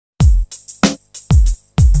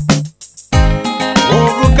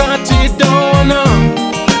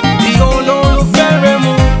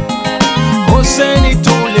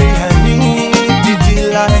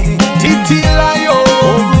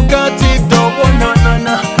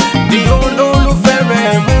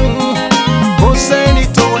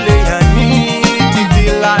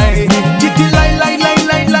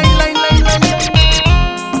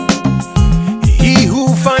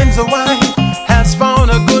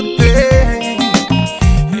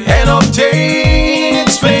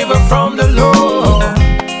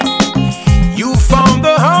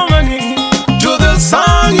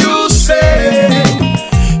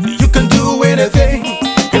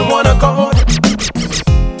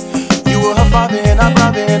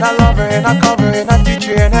and I love her and I cover her and I teach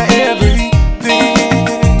her and I everything.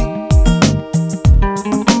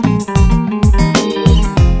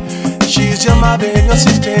 She's your mother and your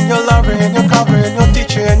sister and your lover and your cover and your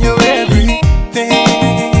teacher and your everything.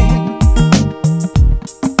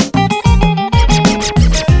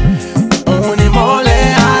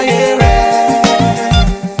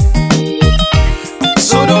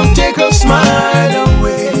 So don't take a smile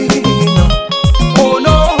away. Oh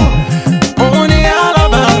no, only all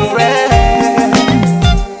about red.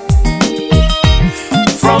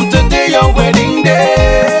 From today your wedding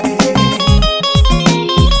day.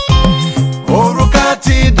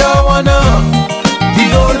 Orukati dawana, di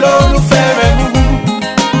olólùfẹ́ mu.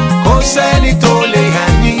 Kò sẹ́ni tó lè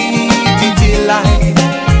hàní títí láé.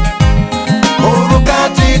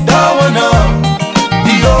 Orukati dawana,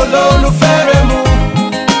 di olólùfẹ́ mu.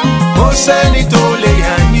 Kò sẹ́ni tó lè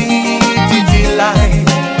hàní títí láé.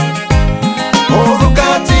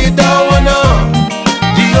 Orukati dawana,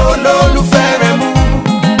 di olólùfẹ́ mu.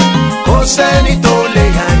 Kò sẹ́ni tó lè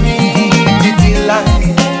hàní títí láé.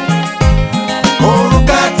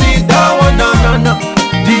 Orukati dawana,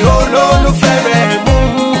 di olólùfẹ́ mu.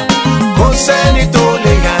 Kò sẹ́ni tó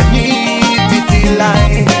lè hàní títí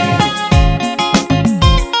láé.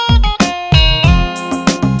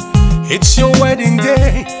 It's your wedding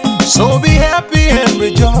day, so be happy and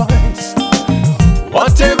rejoice.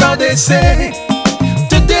 Whatever they say,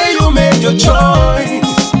 today you made your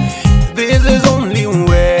choice. This is only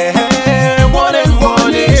where one and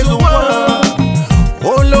one is one.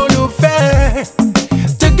 Olólùfẹ́,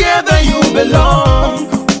 together you belong.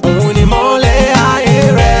 Onímọ̀lẹ̀ ayé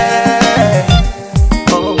rẹ̀.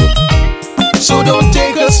 Oh. So don't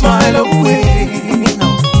take a smile away.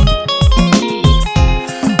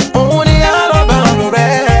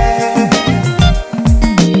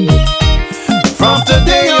 From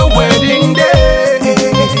today your wedding day.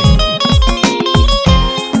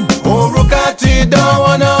 Orukati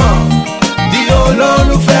dawana, di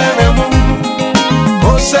olólùfẹ́ mu.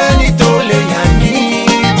 Kò sẹ́ni tó lè hàní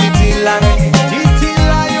títí láé.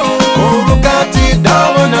 Orukati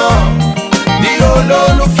dawana, di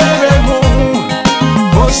olólùfẹ́ mu.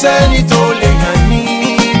 Kò sẹ́ni tó lè hàní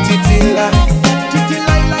títí láé.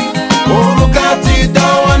 Orukati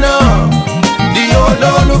dawana, di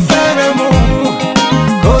olólùfẹ́ mu.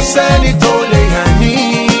 Kò sẹ́ni tó